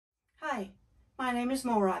Hi, my name is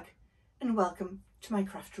Morag and welcome to my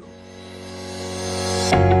craft room.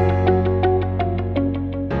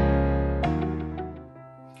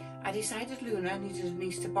 I decided Luna needed an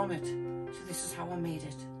Easter bonnet, so this is how I made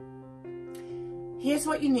it. Here's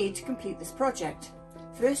what you need to complete this project.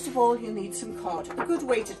 First of all, you'll need some card, a good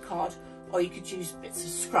weighted card, or you could use bits of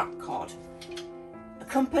scrap card. A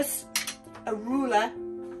compass, a ruler,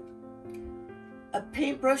 a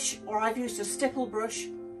paintbrush, or I've used a stipple brush,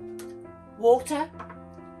 water,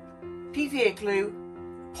 PVA glue,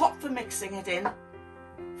 pot for mixing it in,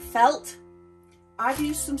 felt. I've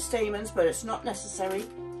used some stamens, but it's not necessary.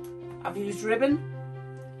 I've used ribbon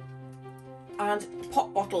and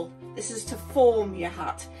pot bottle. This is to form your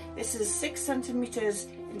hat. This is 6 centimetres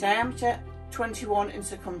in diameter, 21 in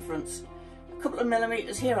circumference. A couple of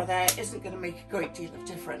millimetres here or there isn't going to make a great deal of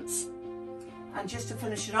difference. And just to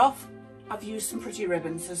finish it off, I've used some pretty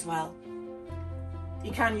ribbons as well.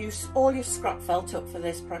 You can use all your scrap felt up for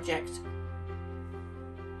this project.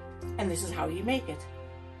 And this is how you make it.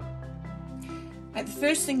 Right, the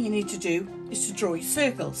first thing you need to do is to draw your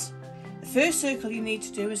circles. The first circle you need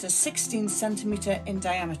to do is a 16 centimetre in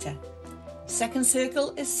diameter. Second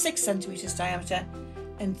circle is 6 centimetres diameter,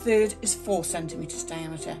 and third is 4 centimetres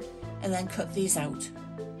diameter, and then cut these out.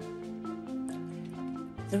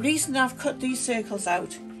 The reason I've cut these circles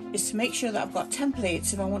out is to make sure that I've got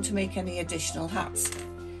templates if I want to make any additional hats.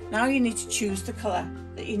 Now you need to choose the colour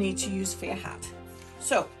that you need to use for your hat.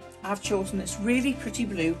 So I've chosen this really pretty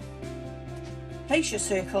blue. Place your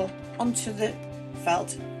circle onto the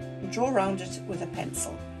felt and draw around it with a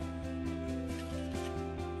pencil.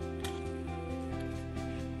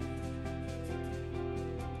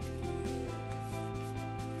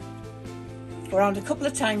 Go around a couple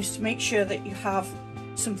of times to make sure that you have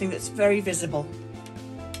something that's very visible.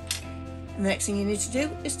 And the next thing you need to do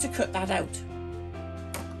is to cut that out.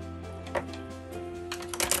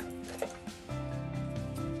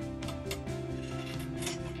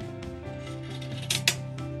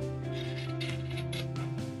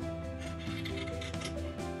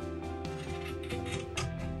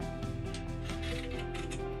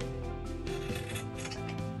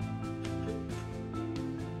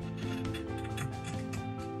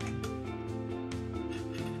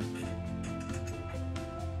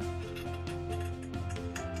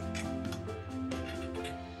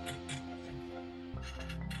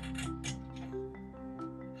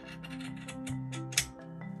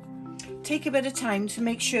 Take a bit of time to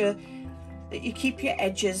make sure that you keep your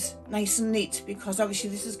edges nice and neat, because obviously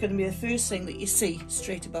this is going to be the first thing that you see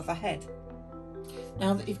straight above our head.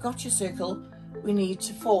 Now that you've got your circle, we need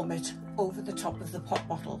to form it over the top of the pot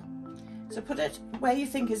bottle. So put it where you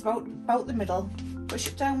think is about the middle, push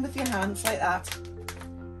it down with your hands like that,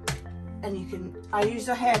 and you can, I use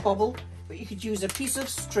a hair bobble, but you could use a piece of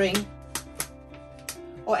string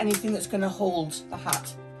or anything that's going to hold the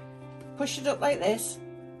hat. Push it up like this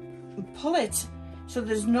and pull it so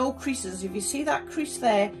there's no creases. If you see that crease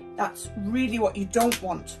there, that's really what you don't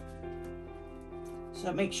want.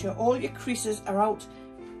 So make sure all your creases are out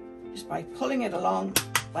just by pulling it along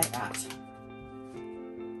like that.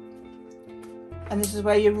 And this is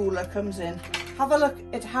where your ruler comes in. Have a look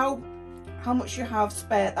at how much you have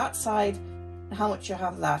spare that side and how much you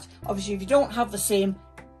have that. Obviously if you don't have the same,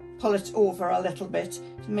 pull it over a little bit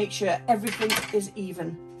to make sure everything is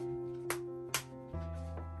even.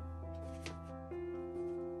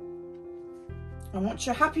 And once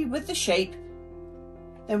you're happy with the shape,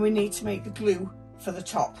 then we need to make the glue for the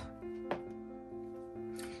top.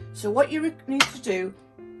 So what you need to do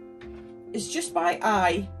is just by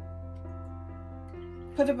eye,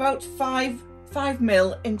 put about 5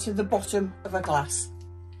 mil into the bottom of a glass.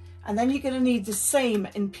 And then you're going to need the same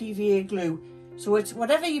in PVA glue. So it's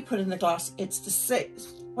whatever you put in the glass, it's the same.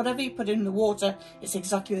 Whatever you put in the water, it's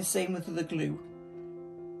exactly the same with the glue.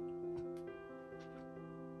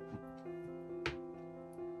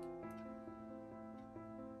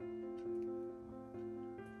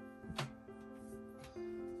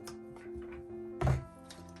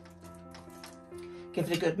 Give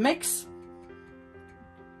it a good mix.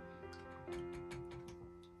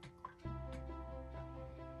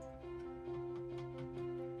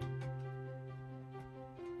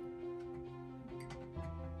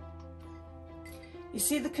 You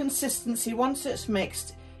see the consistency once it's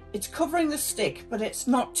mixed, it's covering the stick, but it's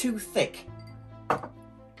not too thick. And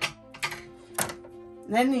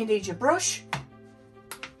then you need your brush.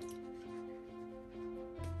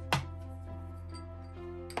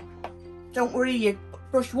 Don't worry, your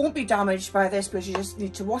brush won't be damaged by this, because you just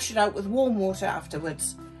need to wash it out with warm water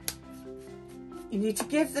afterwards. You need to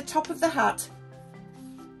give the top of the hat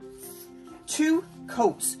 2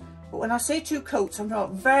 coats. But when I say 2 coats, I'm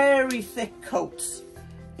talking very thick coats,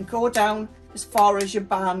 and go down as far as your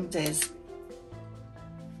band is,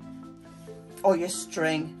 or your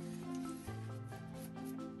string.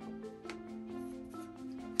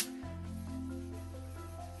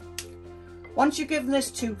 Once you've given this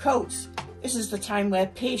 2 coats, this is the time where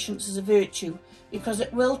patience is a virtue, because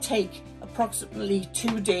it will take approximately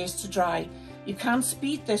 2 days to dry. You can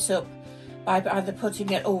speed this up by either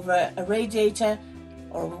putting it over a radiator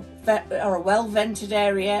or a well-vented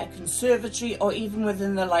area, a conservatory, or even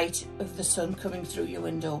within the light of the sun coming through your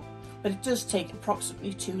window. But it does take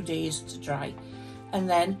approximately 2 days to dry. And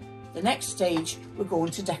then the next stage, we're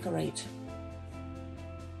going to decorate.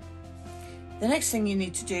 The next thing you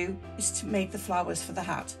need to do is to make the flowers for the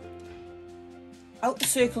hat. Out the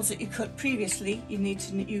circles that you cut previously, you need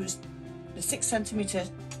to use the 6 centimetre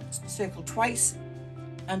circle twice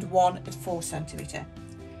and 1 at 4 centimetre.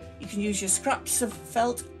 You can use your scraps of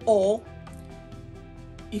felt, or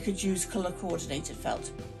you could use colour coordinated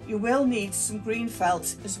felt. You will need some green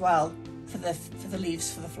felt as well for the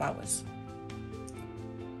leaves for the flowers.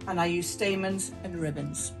 And I use stamens and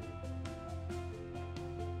ribbons.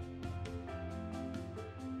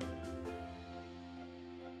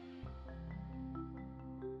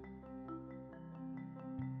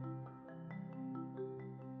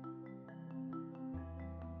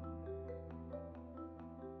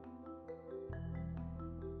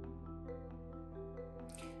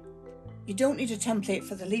 You don't need a template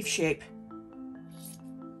for the leaf shape.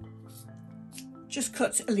 Just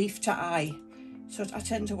cut a leaf to eye. So I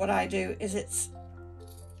tend to, what I do is it's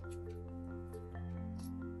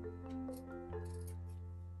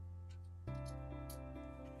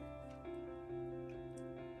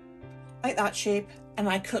like that shape, and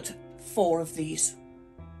I cut 4 of these.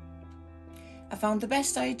 I found the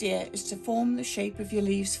best idea is to form the shape of your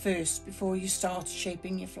leaves first before you start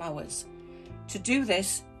shaping your flowers. To do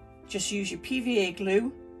this, just use your PVA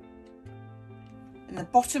glue and the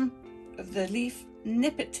bottom of the leaf,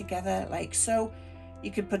 nip it together like so. You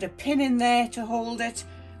could put a pin in there to hold it,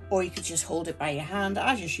 or you could just hold it by your hand.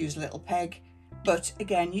 I just use a little peg, but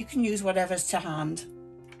again, you can use whatever's to hand.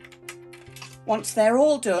 Once they're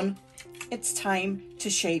all done, it's time to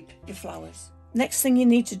shape your flowers. Next thing you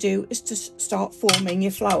need to do is to start forming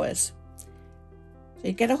your flowers. So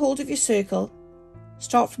you get a hold of your circle,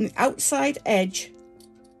 start from the outside edge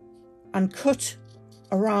and cut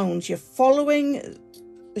around. You're following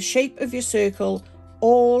the shape of your circle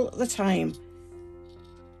all the time.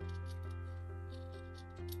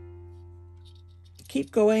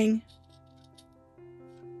 Keep going.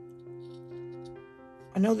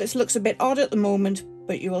 I know this looks a bit odd at the moment,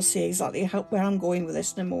 but you will see exactly where I'm going with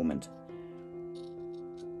this in a moment.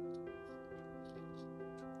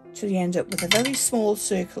 Till you end up with a very small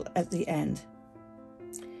circle at the end.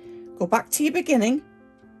 Go back to your beginning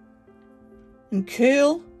and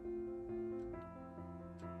curl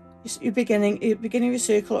your beginning of your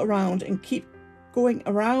circle around, and keep going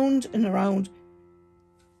around and around.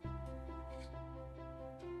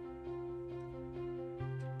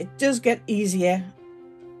 It does get easier.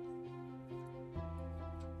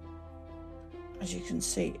 As you can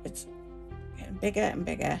see, it's getting bigger and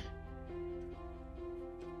bigger.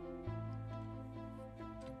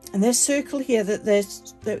 And this circle here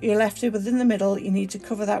that you're left with in the middle, you need to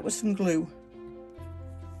cover that with some glue.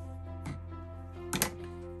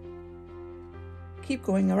 Keep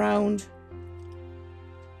going around,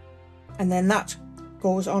 and then that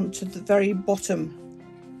goes on to the very bottom.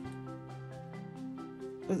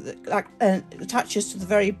 It attaches to the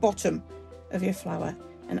very bottom of your flower,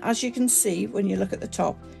 and as you can see when you look at the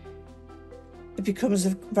top, it becomes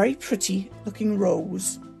a very pretty looking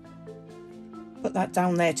rose. Put that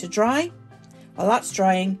down there to dry. While that's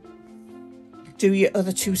drying, do your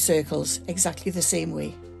other 2 circles exactly the same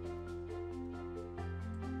way.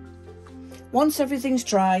 Once everything's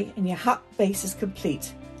dry and your hat base is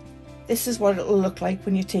complete, this is what it will look like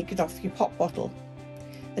when you take it off your pop bottle.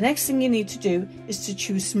 The next thing you need to do is to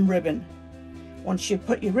choose some ribbon. Once you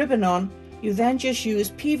put your ribbon on, you then just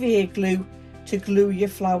use PVA glue to glue your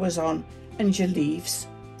flowers on and your leaves.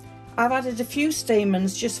 I've added a few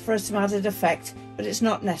stamens just for some added effect, but it's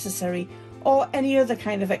not necessary, or any other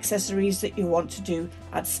kind of accessories that you want to do.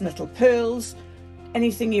 Add some little pearls,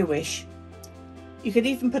 anything you wish. You could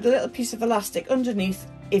even put a little piece of elastic underneath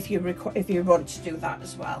if you want to do that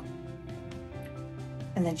as well.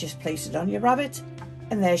 And then just place it on your rabbit,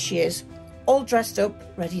 and there she is, all dressed up,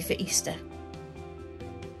 ready for Easter.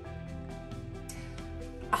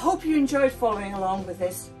 I hope you enjoyed following along with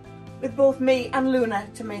this, with both me and Luna,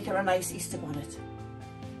 to make her a nice Easter bonnet.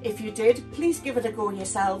 If you did, please give it a go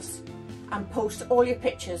yourselves, and post all your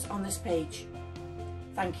pictures on this page.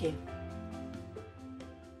 Thank you.